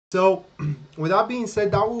So with that being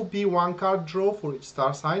said, that will be one card draw for each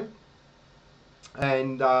star sign.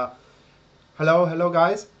 And hello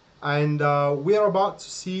guys. And we are about to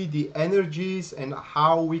see the energies and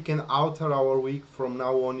how we can alter our week from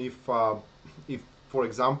now on if for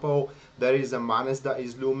example there is a menace that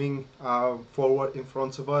is looming forward in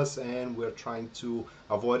front of us and we're trying to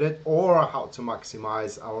avoid it, or how to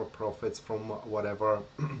maximize our profits from whatever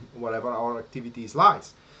whatever our activities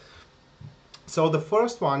lies. So the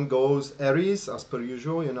first one goes Aries, as per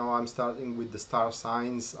usual. You know, I'm starting with the star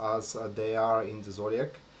signs as they are in the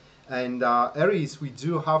zodiac. And Aries, we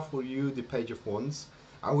do have for you the Page of Wands.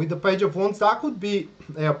 And with the Page of Wands, that could be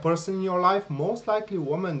a person in your life, most likely a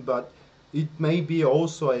woman, but it may be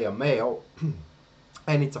also a male.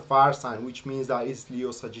 And it's a fire sign, which means that it's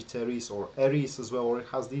Leo, Sagittarius, or Aries as well, or it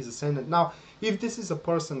has this ascendant. Now, if this is a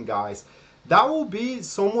person, guys, that will be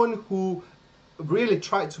someone who really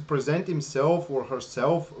tried to present himself or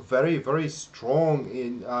herself very strong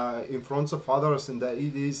in front of others, and that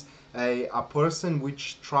it is a person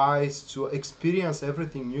which tries to experience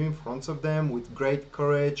everything new in front of them with great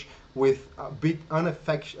courage, with a bit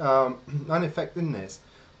unaffectedness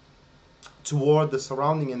toward the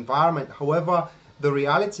surrounding environment. However, the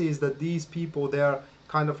reality is that these people, they're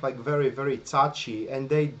kind of like very touchy, and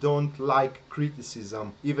they don't like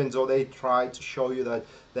criticism, even though they try to show you that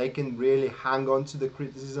they can really hang on to the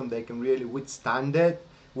criticism, they can really withstand it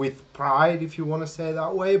with pride, if you want to say it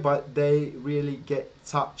that way, but they really get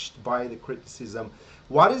touched by the criticism.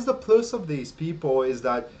 What is the plus of these people is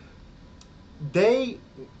that they,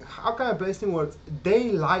 how can I place in words,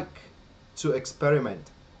 they like to experiment,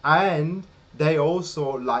 and they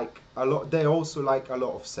also like a lot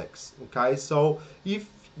of sex. Okay, so if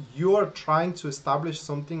you're trying to establish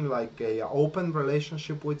something like a open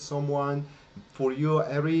relationship with someone, for you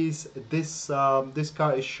Aries, this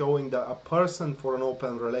card is showing that a person for an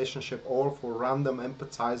open relationship or for random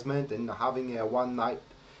empathizement and having a one night,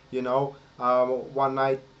 one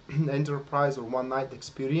night enterprise or one night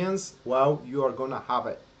experience, well, you are gonna have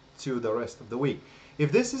it to the rest of the week.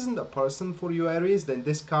 If this isn't a person for you, Aries, then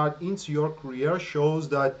this card into your career shows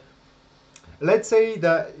that, let's say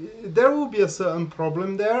that there will be a certain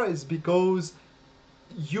problem there, is because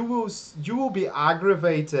you will be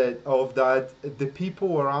aggravated of that the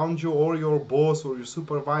people around you or your boss or your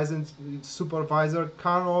supervisor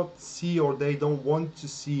cannot see, or they don't want to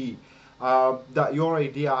see that your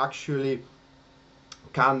idea actually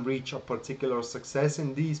can reach a particular success.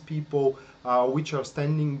 And these people which are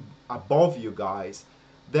standing above you guys,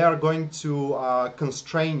 they are going to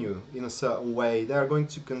constrain you in a certain way, they are going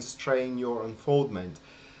to constrain your unfoldment.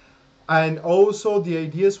 And also the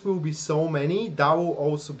ideas will be so many, that will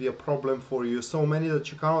also be a problem for you, so many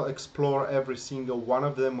that you cannot explore every single one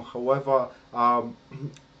of them. However,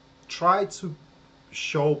 try to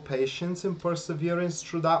show patience and perseverance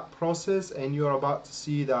through that process, and you're about to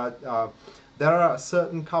see that there are a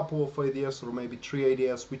certain couple of ideas, or maybe three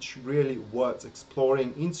ideas, which really worth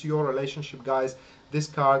exploring into your relationship, guys. This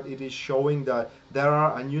card, it is showing that there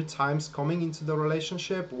are a new times coming into the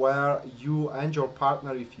relationship where you and your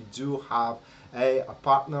partner, if you do have a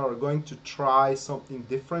partner, are going to try something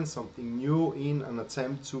different, something new, in an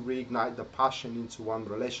attempt to reignite the passion into one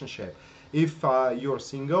relationship. If you're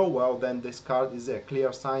single, well, then this card is a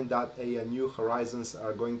clear sign that a new horizons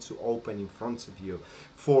are going to open in front of you.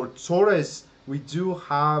 For Taurus, we do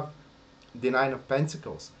have the Nine of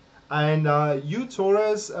Pentacles. And you,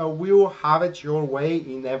 Taurus, will have it your way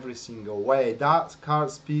in every single way. That card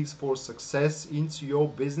speaks for success into your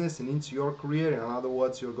business and into your career. In other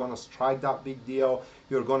words, you're going to strike that big deal.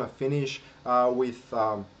 You're going to finish with,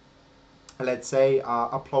 let's say,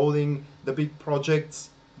 uploading the big projects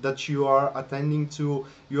that you are attending to.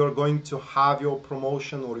 You're going to have your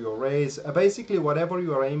promotion or your raise. Basically, whatever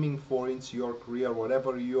you are aiming for into your career,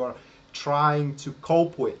 whatever you are trying to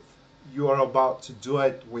cope with, you are about to do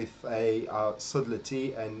it with a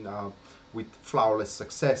subtlety and with flawless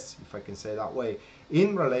success, if I can say that way.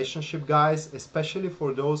 In relationship, guys, especially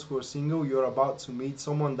for those who are single, you're about to meet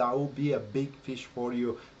someone that will be a big fish for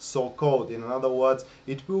you, so called. In other words,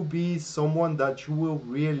 it will be someone that you will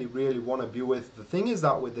really want to be with. The thing is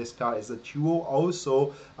that with this guy is that you will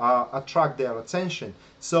also attract their attention.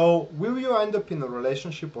 So will you end up in a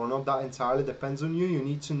relationship or not? That entirely depends on you. You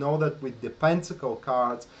need to know that with the Pentacle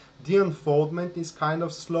cards, the unfoldment is kind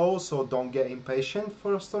of slow, so don't get impatient,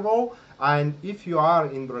 first of all. And if you are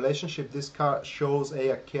in relationship, this card shows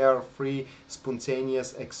a carefree,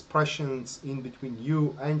 spontaneous expressions in between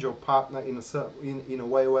you and your partner in a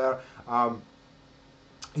way where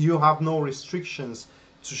you have no restrictions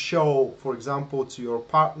to show, for example, to your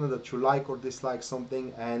partner that you like or dislike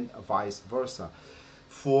something, and vice versa.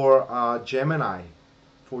 For Gemini.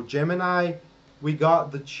 For Gemini, we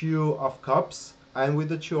got the Two of Cups. And with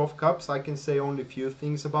the Two of Cups, I can say only a few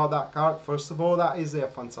things about that card. First of all, that is a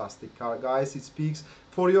fantastic card, guys. It speaks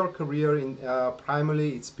for your career.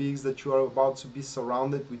 Primarily, it speaks that you are about to be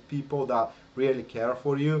surrounded with people that really care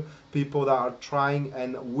for you, people that are trying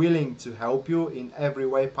and willing to help you in every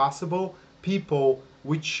way possible, people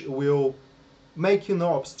which will make you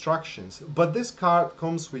no obstructions. But this card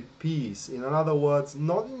comes with peace. In other words,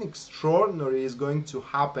 nothing extraordinary is going to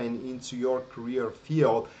happen into your career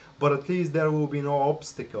field, but at least there will be no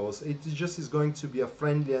obstacles. It just is going to be a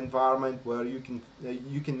friendly environment where you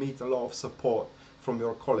can meet a lot of support from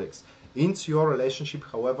your colleagues. Into your relationship,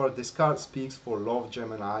 however, this card speaks for love,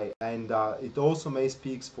 Gemini, and it also may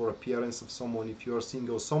speaks for appearance of someone if you're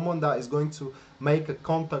single, someone that is going to make a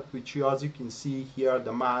contact with you. As you can see here,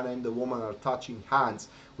 the man and the woman are touching hands,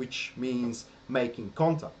 which means making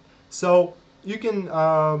contact. So you can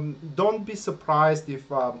don't be surprised if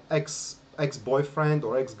ex-boyfriend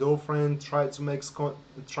or ex-girlfriend try to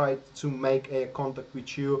make a contact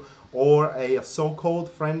with you, or a so-called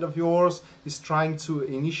friend of yours is trying to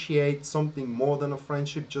initiate something more than a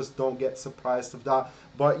friendship. Just don't get surprised of that.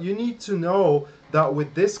 But you need to know that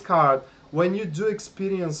with this card, when you do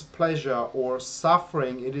experience pleasure or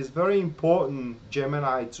suffering, it is very important,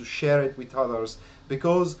 Gemini, to share it with others,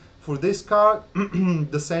 because for this card,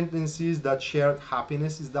 the sentence is that shared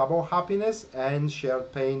happiness is double happiness and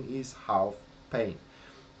shared pain is half pain.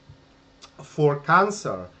 For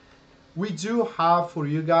Cancer, we do have for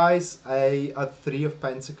you guys a Three of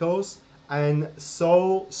Pentacles, and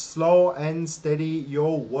so slow and steady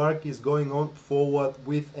your work is going on forward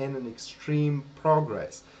with an extreme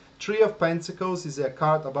progress. Three of Pentacles is a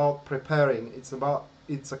card about preparing. It's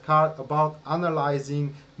a card about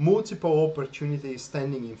analyzing multiple opportunities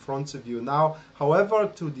standing in front of you. Now,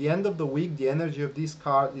 however, to the end of the week, the energy of this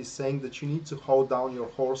card is saying that you need to hold down your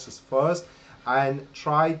horses first and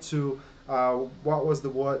try to what was the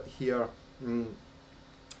word here?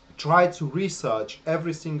 Try to research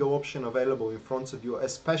every single option available in front of you,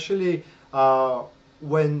 especially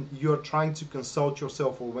when you're trying to consult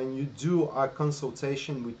yourself, or when you do a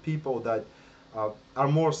consultation with people that are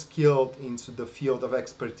more skilled into the field of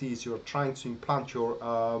expertise. You're trying to implant your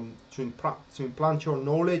implant your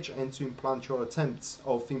knowledge and to implant your attempts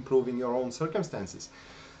of improving your own circumstances.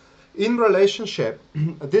 In relationship,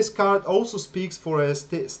 this card also speaks for a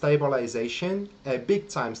stabilization, a big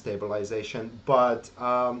time stabilization, but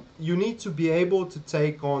you need to be able to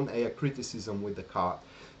take on a criticism with the card.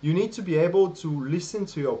 You need to be able to listen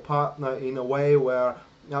to your partner in a way where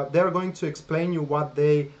they're going to explain you what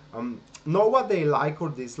they not what they like or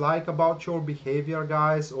dislike about your behavior,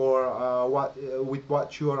 guys, or with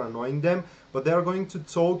what you are annoying them, but they're going to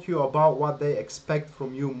talk you about what they expect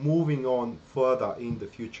from you moving on further in the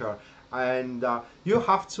future. And you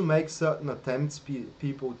have to make certain attempts,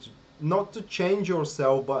 people, to not to change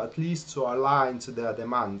yourself, but at least to align to their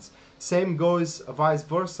demands. Same goes vice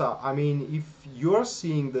versa. I mean, if you're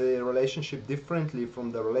seeing the relationship differently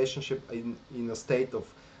from the relationship in a state of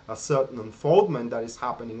a certain unfoldment that is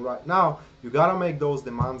happening right now, you gotta make those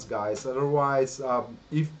demands, guys. Otherwise,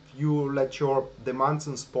 if you let your demands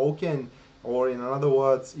unspoken, or in other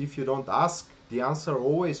words, if you don't ask, the answer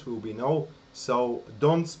always will be no. So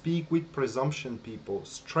don't speak with presumption, people.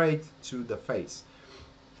 Straight to the face.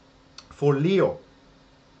 For Leo,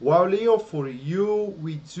 well, Leo, for you,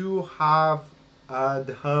 we do have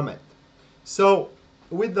the Hermit. So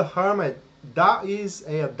with the Hermit, that is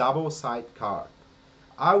a double side card.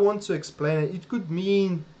 I want to explain it. It could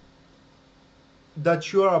mean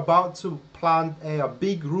that you are about to plant a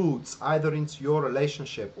big roots either into your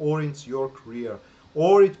relationship or into your career,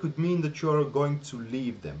 or it could mean that you are going to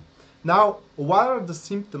leave them. Now, what are the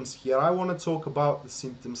symptoms here? I want to talk about the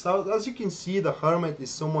symptoms. As you can see, the Hermit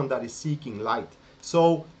is someone that is seeking light.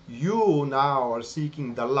 So you now are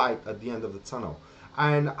seeking the light at the end of the tunnel.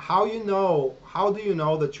 And how do you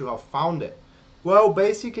know that you have found it? Well,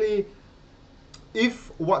 basically,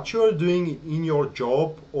 if what you're doing in your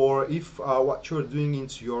job, or if what you're doing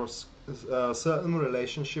into your certain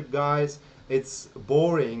relationship, guys, it's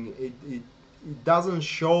boring, it doesn't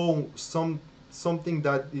show something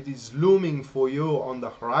that it is looming for you on the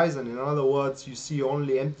horizon. In other words, you see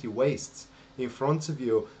only empty wastes in front of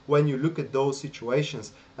you when you look at those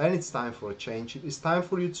situations, and it's time for a change. It's time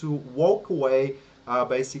for you to walk away,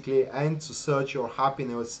 basically, and to search your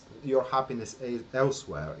happiness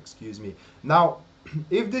elsewhere. Excuse me. Now,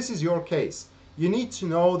 if this is your case, you need to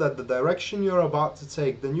know that the direction you're about to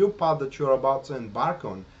take, the new path that you're about to embark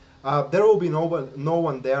on, there will be no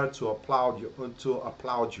one there to applaud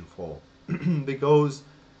you for, because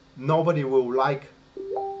nobody will like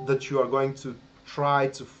that you are going to try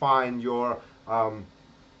to find your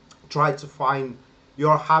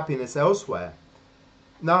happiness elsewhere.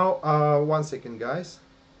 Now, one second, guys.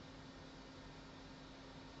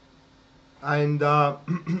 And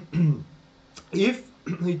if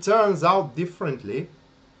it turns out differently,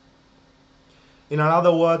 in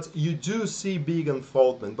other words, you do see big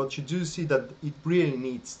unfoldment, but you do see that it really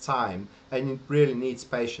needs time and it really needs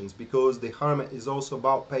patience, because the hermit is also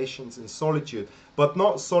about patience and solitude, but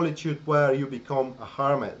not solitude where you become a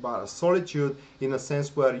hermit, but a solitude in a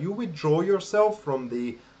sense where you withdraw yourself from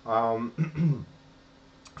the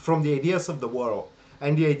from the ideas of the world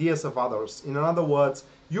and the ideas of others. In other words,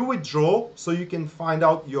 you withdraw so you can find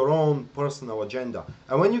out your own personal agenda.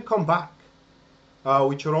 And when you come back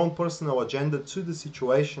with your own personal agenda to the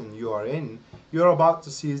situation you are in, you're about to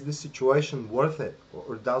see, is this situation worth it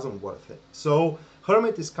or doesn't worth it. So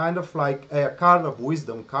Hermit is kind of like a card of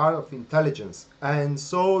wisdom, card of intelligence. And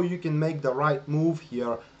so you can make the right move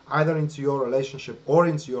here, either into your relationship or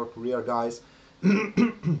into your career, guys.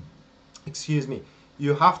 Excuse me.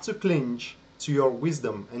 You have to cling to your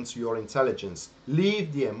wisdom and to your intelligence.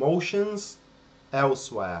 Leave the emotions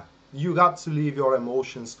elsewhere. You got to leave your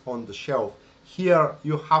emotions on the shelf. Here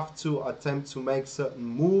you have to attempt to make certain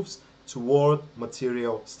moves toward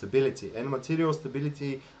material stability. And material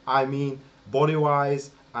stability, I mean body-wise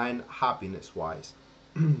and happiness-wise.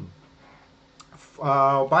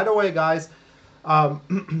 By the way, guys,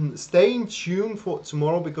 stay in tune for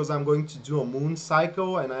tomorrow, because I'm going to do a moon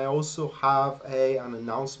cycle, and I also have an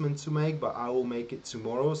announcement to make, but I will make it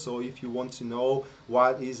tomorrow. So if you want to know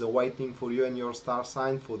what is awaiting for you and your star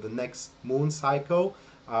sign for the next moon cycle,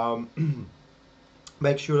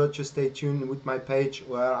 make sure that you stay tuned with my page,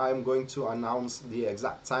 where I'm going to announce the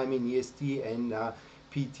exact time in EST and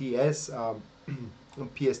PTS,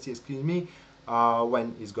 PST, excuse me,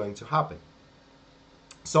 when it's going to happen.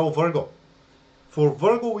 So Virgo. For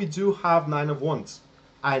Virgo, we do have Nine of Wands.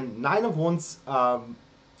 And Nine of Wands,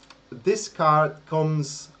 this card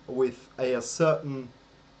comes with a certain,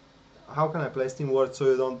 how can I place it in words so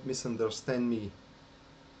you don't misunderstand me?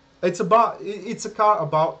 It's a card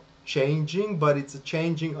about changing, but it's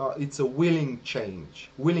a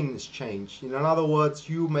willingness change. In other words,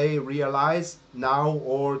 you may realize now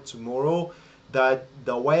or tomorrow that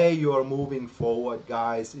the way you are moving forward,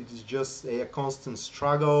 guys, it is just a constant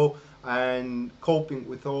struggle and coping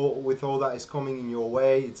with all that is coming in your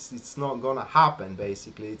way. It's not gonna happen.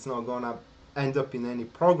 Basically, it's not gonna end up in any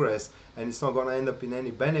progress, and it's not gonna end up in any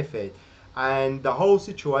benefit. And the whole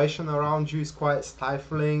situation around you is quite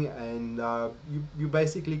stifling, and you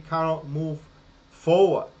basically cannot move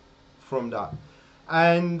forward from that.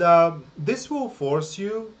 And this will force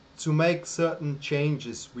you to make certain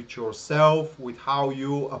changes with yourself, with how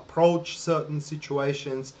you approach certain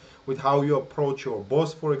situations, with how you approach your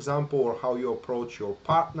boss, for example, or how you approach your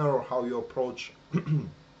partner, or how you approach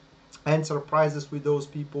enterprises with those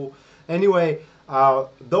people. Anyway,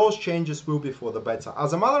 those changes will be for the better.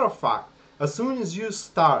 As a matter of fact, as soon as you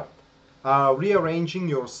start rearranging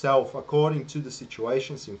yourself according to the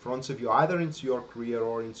situations in front of you, either into your career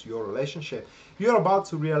or into your relationship, you're about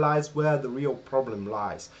to realize where the real problem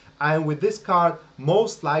lies. And with this card,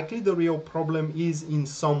 most likely the real problem is in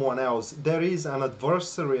someone else. There is an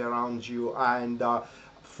adversary around you, and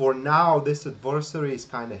for now this adversary is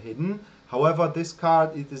kind of hidden. However, this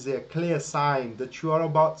card, it is a clear sign that you are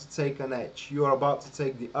about to take an edge. You are about to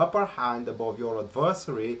take the upper hand above your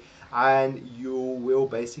adversary, and you will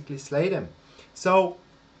basically slay them. So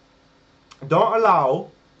don't allow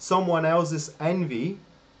someone else's envy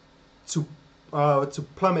to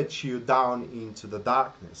plummet you down into the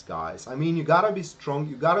darkness, guys. I mean, you gotta be strong,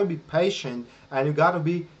 you gotta be patient, and you gotta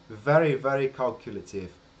be very, very calculative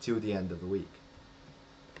till the end of the week.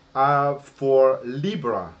 For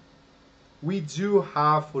Libra, we do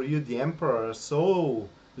have for you the Emperor. So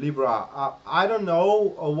Libra, I don't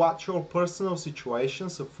know what your personal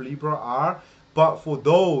situations of Libra are, but for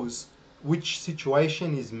those which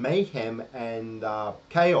situation is mayhem and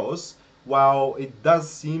chaos, well, it does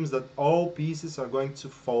seem that all pieces are going to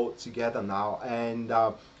fall together now, and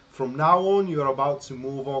from now on you're about to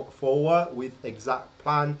move on forward with exact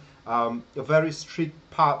plan, a very strict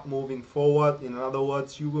path moving forward. In other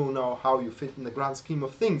words, you will know how you fit in the grand scheme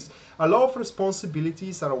of things. A lot of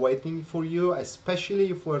responsibilities are waiting for you,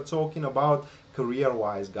 especially if we're talking about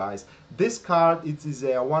career-wise, guys. This card, it is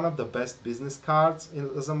one of the best business cards.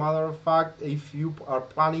 As a matter of fact, if you are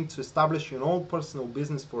planning to establish your own personal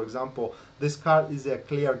business, for example, this card is a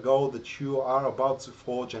clear goal that you are about to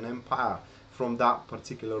forge an empire from that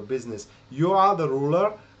particular business. You are the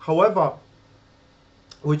ruler. However,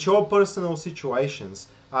 with your personal situations,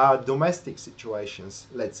 domestic situations,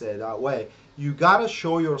 let's say that way. You gotta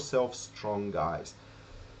show yourself strong, guys.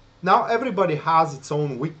 Now everybody has its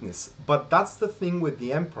own weakness, but that's the thing with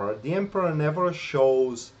the emperor. The emperor never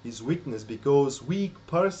shows his weakness because weak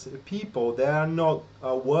people, they are not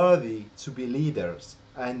worthy to be leaders,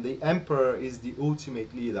 and the emperor is the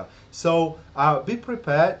ultimate leader. So be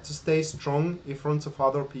prepared to stay strong in front of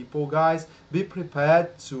other people, guys. Be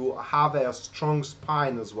prepared to have a strong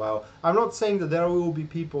spine as well. I'm not saying that there will be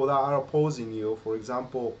people that are opposing you. For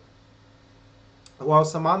example, well,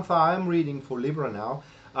 Samantha, I'm reading for Libra now.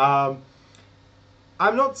 I'm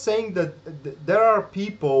not saying that there are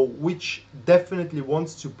people which definitely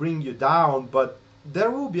wants to bring you down, but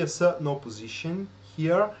there will be a certain opposition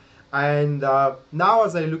here. And now,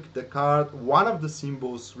 as I look at the card, one of the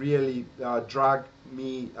symbols really drag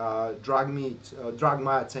my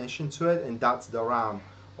attention to it, and that's the ram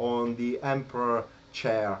on the emperor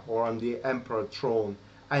chair or on the emperor throne.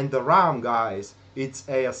 And the ram, guys, it's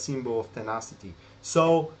a symbol of tenacity.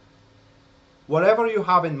 So whatever you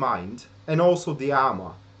have in mind, and also the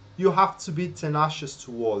armor, you have to be tenacious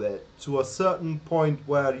toward it to a certain point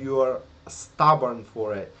where you are stubborn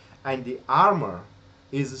for it. And the armor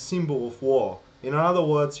is a symbol of war. In other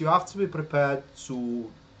words, you have to be prepared to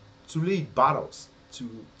lead battles,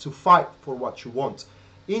 to fight for what you want.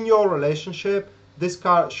 In your relationship, this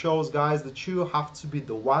card shows, guys, that you have to be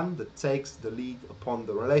the one that takes the lead upon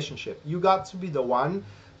the relationship. You got to be the one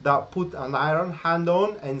that put an iron hand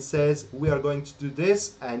on and says, we are going to do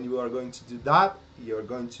this and you are going to do that. You're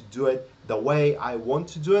going to do it the way I want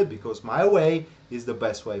to do it because my way is the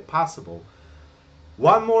best way possible.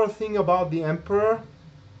 One more thing about the emperor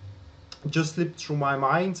just slipped through my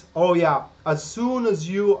mind. Oh yeah, as soon as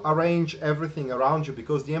you arrange everything around you,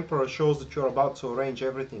 because the emperor shows that you're about to arrange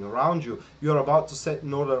everything around you, you're about to set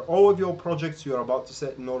in order all of your projects, you're about to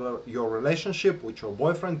set in order your relationship with your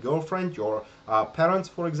boyfriend, girlfriend, your parents,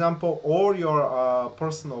 for example, or your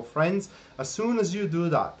personal friends. As soon as you do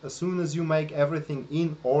that, as soon as you make everything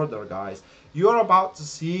in order, guys, you're about to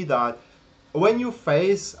see that when you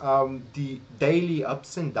face the daily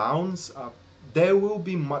ups and downs, they will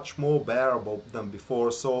be much more bearable than before.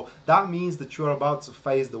 So that means that you're about to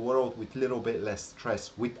face the world with a little bit less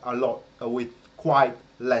stress, with quite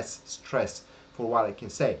less stress, for what I can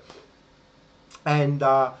say. And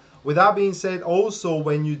with that being said, also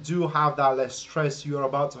when you do have that less stress, you're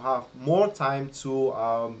about to have more time to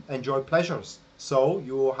enjoy pleasures. So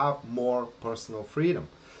you will have more personal freedom.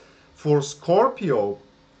 For Scorpio,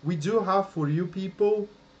 we do have for you people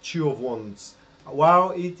Two of Wands. Well,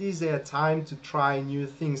 it is a time to try new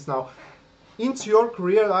things. Now, into your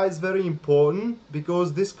career, that is very important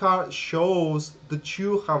because this card shows that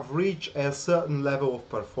you have reached a certain level of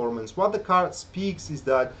performance. What the card speaks is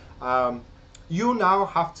that you now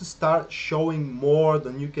have to start showing more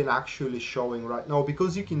than you can actually showing right now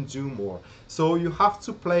because you can do more. So you have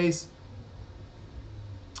to place,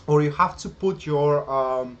 or you have to put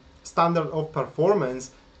your standard of performance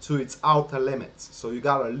to its outer limits. So you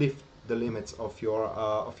gotta lift the limits of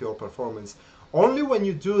your performance. Only when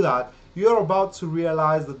you do that, you're about to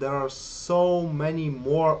realize that there are so many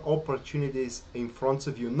more opportunities in front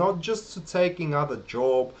of you, not just to take another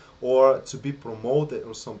job or to be promoted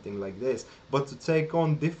or something like this, but to take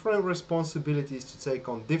on different responsibilities, to take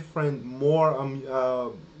on different more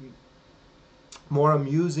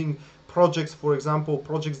amusing projects, for example,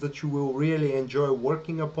 projects that you will really enjoy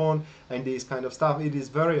working upon and this kind of stuff. It is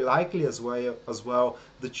very likely as well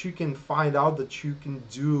that you can find out that you can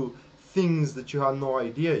do things that you had no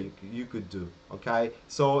idea you could do. Okay,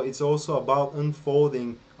 so it's also about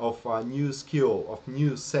unfolding of a new skill, of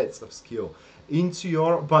new sets of skill into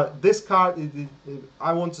your. But this card,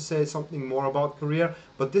 I want to say something more about career,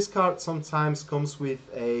 but this card sometimes comes with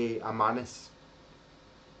a manis.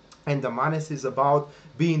 And the manis is about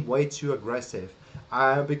being way too aggressive.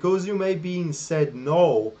 Because you may be said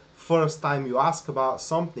no first time you ask about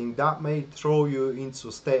something, that may throw you into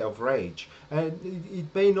a state of rage. And it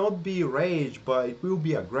may not be rage, but it will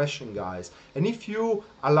be aggression, guys. And if you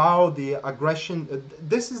allow the aggression,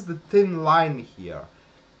 this is the thin line here.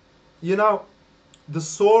 You know, the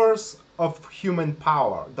source of human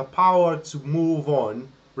power, the power to move on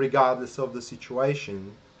regardless of the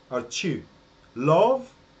situation, are two: love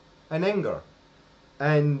and anger.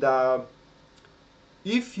 And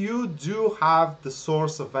if you do have the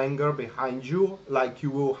source of anger behind you, like you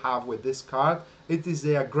will have with this card, it is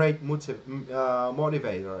a great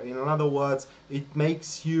motivator. In other words, it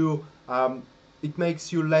makes you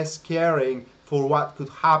less caring for what could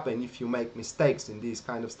happen if you make mistakes in this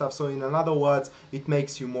kind of stuff. So in other words, it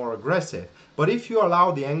makes you more aggressive. But if you allow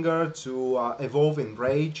the anger to evolve in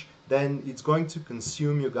rage, then it's going to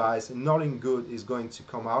consume you guys, and nothing good is going to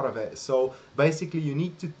come out of it. So basically you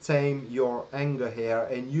need to tame your anger here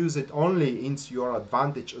and use it only into your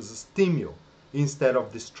advantage as a stimulus instead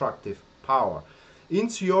of destructive power.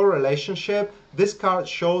 Into your relationship, this card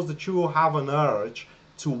shows that you will have an urge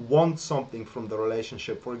to want something from the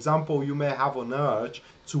relationship. For example, you may have an urge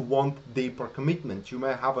to want deeper commitment. You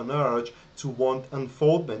may have an urge to want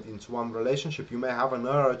unfoldment into one relationship. You may have an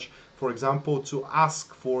urge, for example, to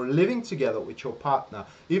ask for living together with your partner.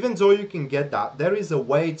 Even though you can get that, there is a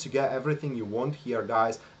way to get everything you want here,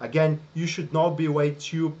 guys. Again, you should not be way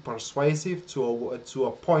too persuasive to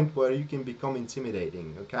a point where you can become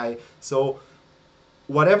intimidating, okay? So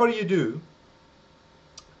whatever you do,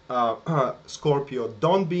 Scorpio,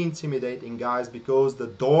 don't be intimidating, guys, because the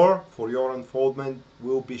door for your unfoldment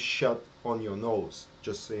will be shut on your nose,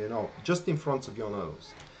 just so you know, just in front of your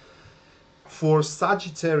nose. For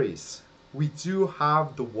Sagittarius, we do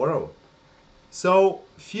have the World. So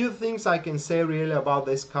few things I can say really about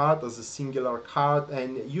this card as a singular card,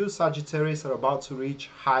 and you Sagittarius are about to reach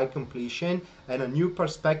high completion, and a new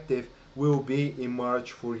perspective will be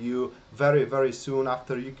emerge for you very, very soon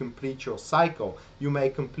after you complete your cycle. You may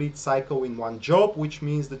complete cycle in one job, which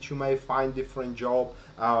means that you may find different job.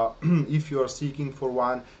 If you are seeking for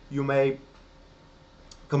one, you may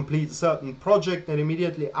complete a certain project, and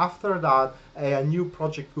immediately after that a new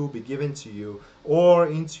project will be given to you. Or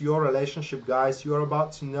into your relationship, guys, you're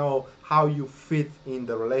about to know how you fit in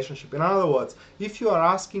the relationship. In other words, if you are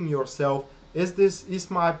asking yourself,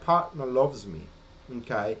 is my partner loves me,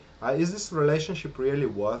 okay, is this relationship really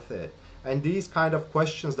worth it? And these kind of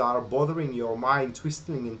questions that are bothering your mind,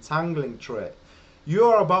 twisting and tangling through it, you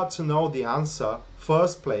are about to know the answer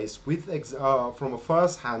first place with from a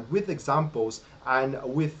first hand, with examples and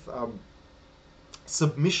with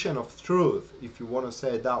submission of truth, if you want to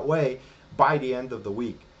say it that way, by the end of the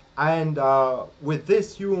week. And with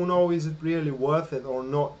this, you will know, is it really worth it or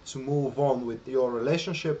not to move on with your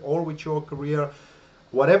relationship or with your career.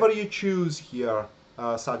 Whatever you choose here,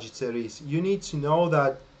 Sagittarius, you need to know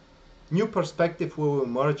that new perspective will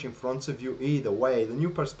emerge in front of you either way. The new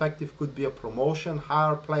perspective could be a promotion,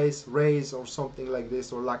 higher place, raise, or something like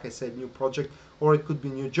this, or like I said, new project, or it could be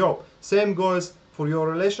new job. Same goes for your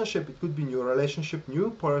relationship. It could be new relationship, new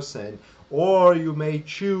person, or you may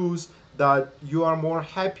choose that you are more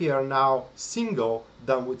happier now single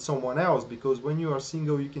than with someone else, because when you are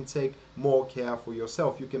single you can take more care for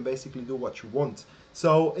yourself. You can basically do what you want.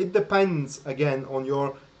 So it depends again on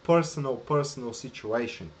your personal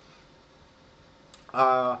situation.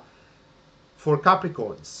 For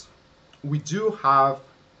Capricorns, we do have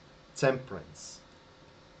Temperance.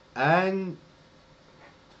 And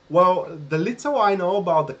well, the little I know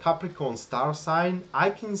about the Capricorn star sign, I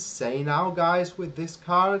can say now, guys, with this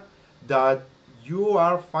card, that you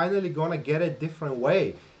are finally gonna get it different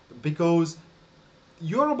way, because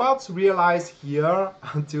you're about to realize here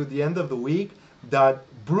until the end of the week that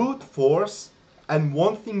brute force and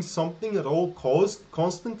wanting something at all costs,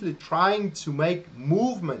 constantly trying to make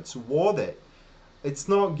movement toward it, it's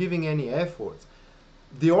not giving any effort.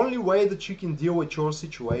 The only way that you can deal with your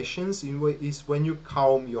situations is when you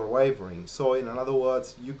calm your wavering. So in other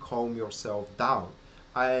words, you calm yourself down.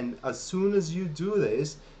 And as soon as you do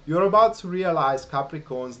this, you're about to realize,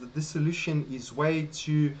 Capricorns, that the solution is way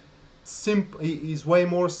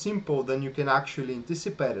more simple than you can actually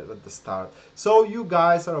anticipate it at the start. So you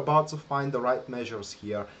guys are about to find the right measures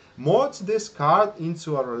here. More to this card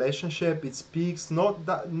into a relationship, it speaks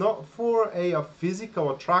not for a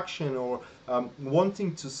physical attraction or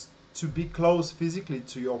wanting to be close physically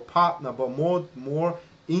to your partner, but more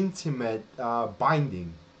intimate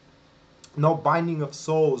binding. Not binding of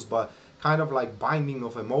souls, but kind of like binding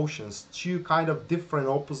of emotions. Two kind of different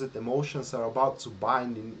opposite emotions are about to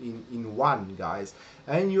bind in one, guys.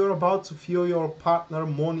 And you're about to feel your partner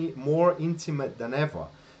more intimate than ever.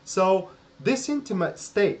 So this intimate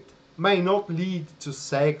state may not lead to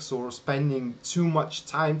sex or spending too much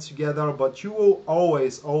time together, but you will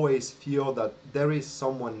always feel that there is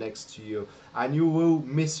someone next to you, and you will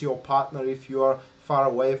miss your partner if you are far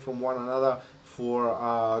away from one another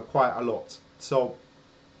for quite a lot. So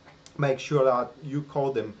make sure that you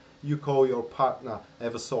call your partner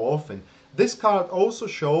ever so often. This card also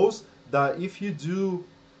shows that if you do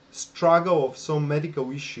struggle with some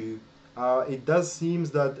medical issue, it does seem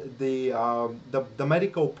that the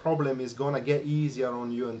medical problem is gonna get easier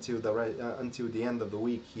on you until the end of the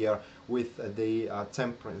week here with the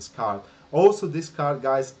Temperance card. Also, this card,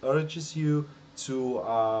 guys, urges you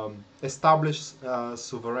to establish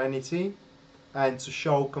sovereignty and to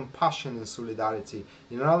show compassion and solidarity.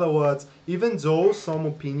 In other words, even though some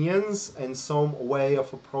opinions and some way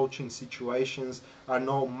of approaching situations are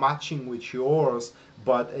not matching with yours,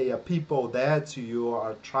 but people there to you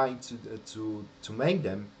are trying to make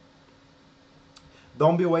them,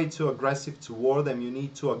 don't be way too aggressive toward them. You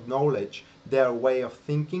need to acknowledge their way of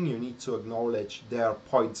thinking. You need to acknowledge their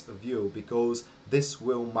points of view, because this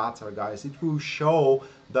will matter, guys. It will show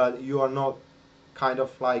that you are not kind of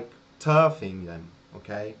like turfing them,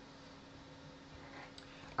 okay?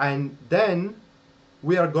 And then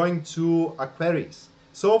we are going to Aquarius.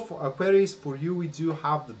 So for Aquarius, for you, we do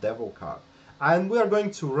have the Devil card. And we are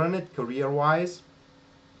going to run it career-wise.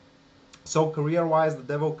 So career-wise, the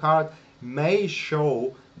Devil card may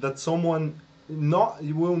show that someone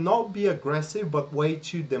will not be aggressive, but way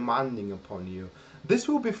too demanding upon you. This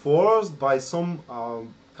will be forced by some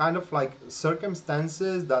kind of like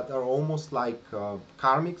circumstances that are almost like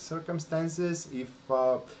karmic circumstances, if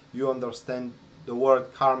you understand the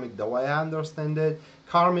word karmic the way I understand it.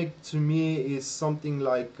 Karmic to me is something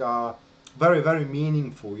like very, very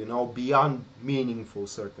meaningful, you know, beyond meaningful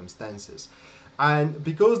circumstances. And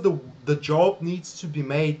because the job needs to be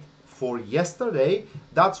made for yesterday,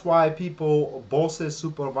 that's why people, bosses,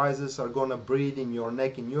 supervisors are gonna breathe in your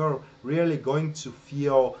neck, and you're really going to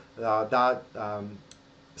feel that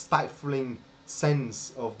stifling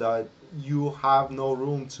sense of that you have no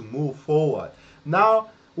room to move forward. Now,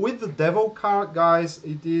 with the Devil card, guys,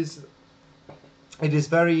 it is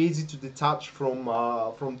very easy to detach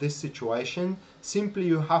from this situation. Simply,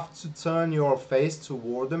 you have to turn your face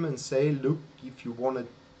toward them and say, look, if you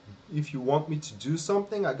want me to do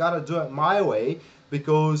something, I gotta do it my way,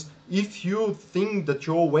 because if you think that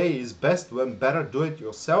your way is best, then better do it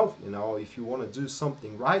yourself. You know, if you want to do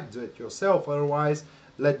something right, do it yourself. Otherwise,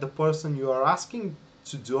 let the person you are asking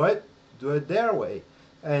to do it their way.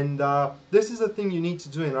 And this is the thing you need to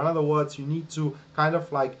do. In other words, you need to kind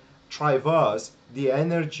of like traverse the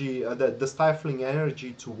energy, the stifling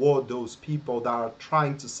energy toward those people that are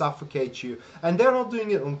trying to suffocate you. And they're not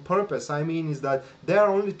doing it on purpose. I mean, is that they're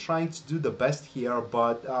only trying to do the best here,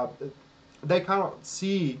 but they cannot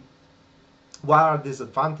see what are the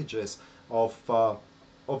disadvantages of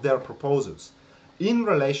their proposals. In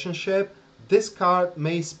relationship, this card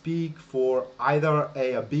may speak for either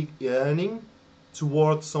a big yearning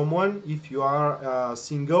towards someone if you are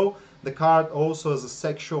single. The card also has a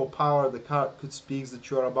sexual power. The card could speak that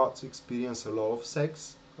you are about to experience a lot of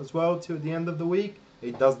sex as well till the end of the week.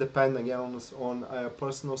 It does depend again on a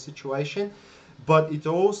personal situation, but it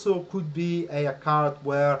also could be a card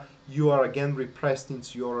where you are again repressed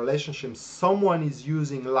into your relationship. Someone is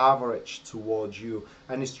using leverage towards you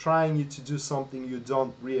and is trying you to do something you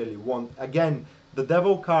don't really want. Again, the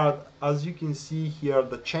Devil card, as you can see here,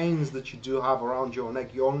 the chains that you do have around your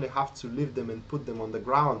neck, you only have to lift them and put them on the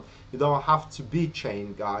ground. You don't have to be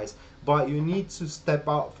chained, guys, but you need to step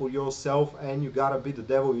out for yourself, and you gotta be the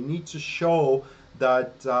devil. You need to show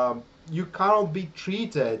that you cannot be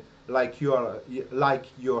treated like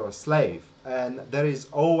you're a slave, and there is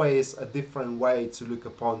always a different way to look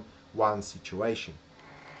upon one situation.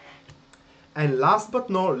 And last but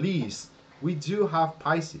not least, we do have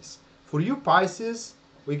Pisces. For you Pisces,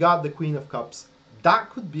 we got the Queen of Cups. That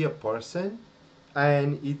could be a person,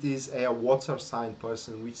 and it is a water sign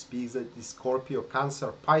person, which speaks that it's Scorpio,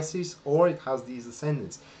 Cancer, Pisces, or it has these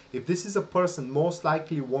ascendants. If this is a person, most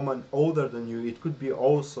likely a woman older than you, it could be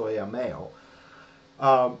also a male.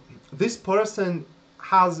 This person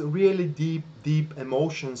has really deep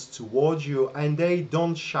emotions towards you, and they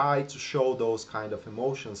don't shy to show those kind of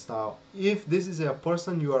emotions. Now, if this is a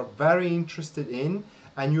person you are very interested in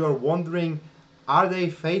and you are wondering, are they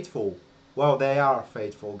faithful? Well, they are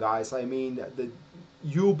faithful, guys. I mean,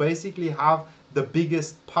 you basically have the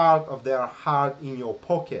biggest part of their heart in your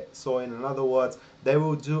pocket. So in other words, they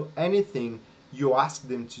will do anything you ask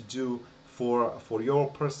them to do for your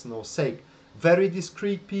personal sake. Very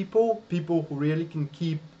discreet people who really can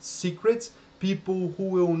keep secrets, people who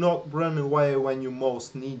will not run away when you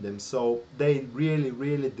most need them. So they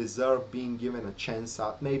really deserve being given a chance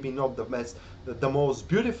at. Maybe not the most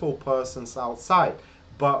beautiful persons outside,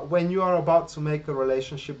 but when you are about to make a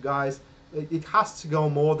relationship, guys, it has to go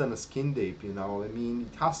more than a skin deep, you know. I mean,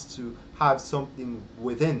 it has to have something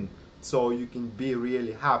within, so you can be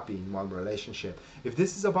really happy in one relationship. If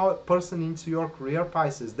this is about person into your career,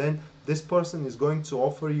 Pisces, then this person is going to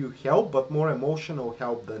offer you help, but more emotional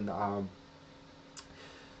help than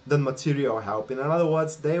material help. In other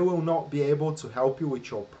words, they will not be able to help you with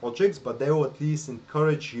your projects, but they will at least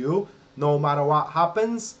encourage you. No matter what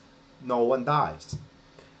happens, no one dies.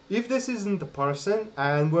 if this isn't the person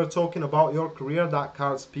and we're talking about your career, that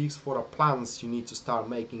card speaks for the plans you need to start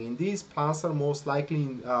making. And these plans are most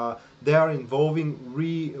likely they are involving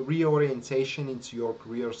reorientation into your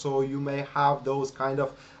career. So you may have those kind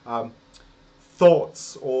of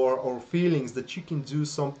thoughts or feelings that you can do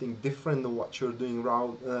something different than what you're doing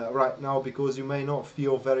right now, because you may not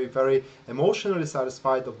feel very emotionally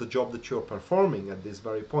satisfied of the job that you're performing at this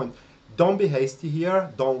very point. Don't be hasty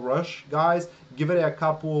here, don't rush, guys. Give it a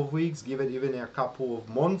couple of weeks, give it even a couple of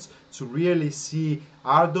months to really see,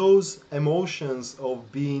 are those emotions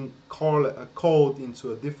of being called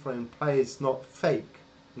into a different place not fake,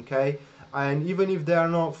 okay? And even if they are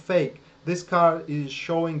not fake, this card is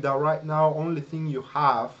showing that right now only thing you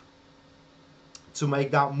have to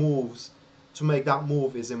make that move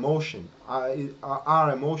is emotion.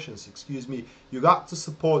 Our emotions, excuse me. You got to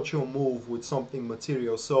support your move with something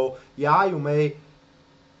material. So yeah, you may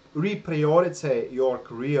reprioritize your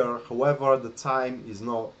career, however the time is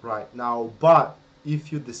not right now. But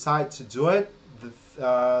if you decide to do it,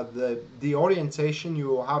 the orientation you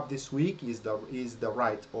will have this week is the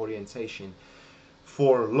right orientation.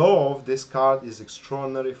 For love, this card is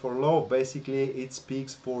extraordinary for love. Basically, it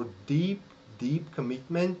speaks for deep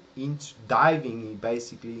commitment into diving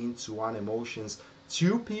basically into one emotions.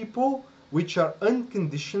 Two people which are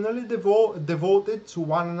unconditionally devoted to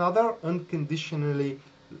one another, unconditionally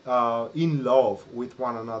in love with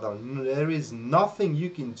one another. There is nothing you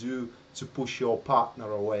can do to push your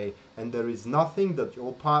partner away, and there is nothing that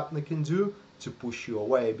your partner can do to push you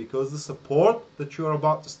away, because the support that you're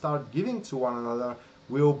about to start giving to one another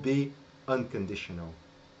will be unconditional.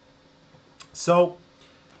 So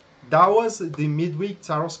that was the midweek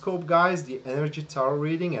taroscope, guys, the energy tarot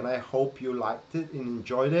reading, and I hope you liked it and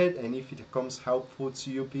enjoyed it. And if it becomes helpful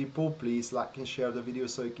to you people, please like and share the video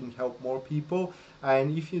so it can help more people.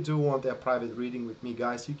 And if you do want a private reading with me,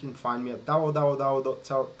 guys, you can find me at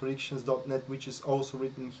www.tarotpredictions.net, which is also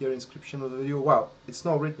written here in the description of the video. Well, it's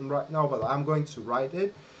not written right now, but I'm going to write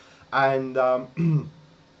it. And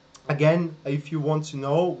again, if you want to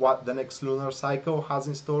know what the next lunar cycle has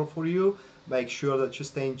in store for you, make sure that you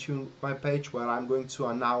stay in tune with my page, where I'm going to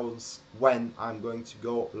announce when I'm going to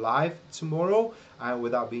go live tomorrow. And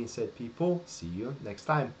with that being said, people, see you next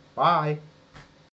time. Bye.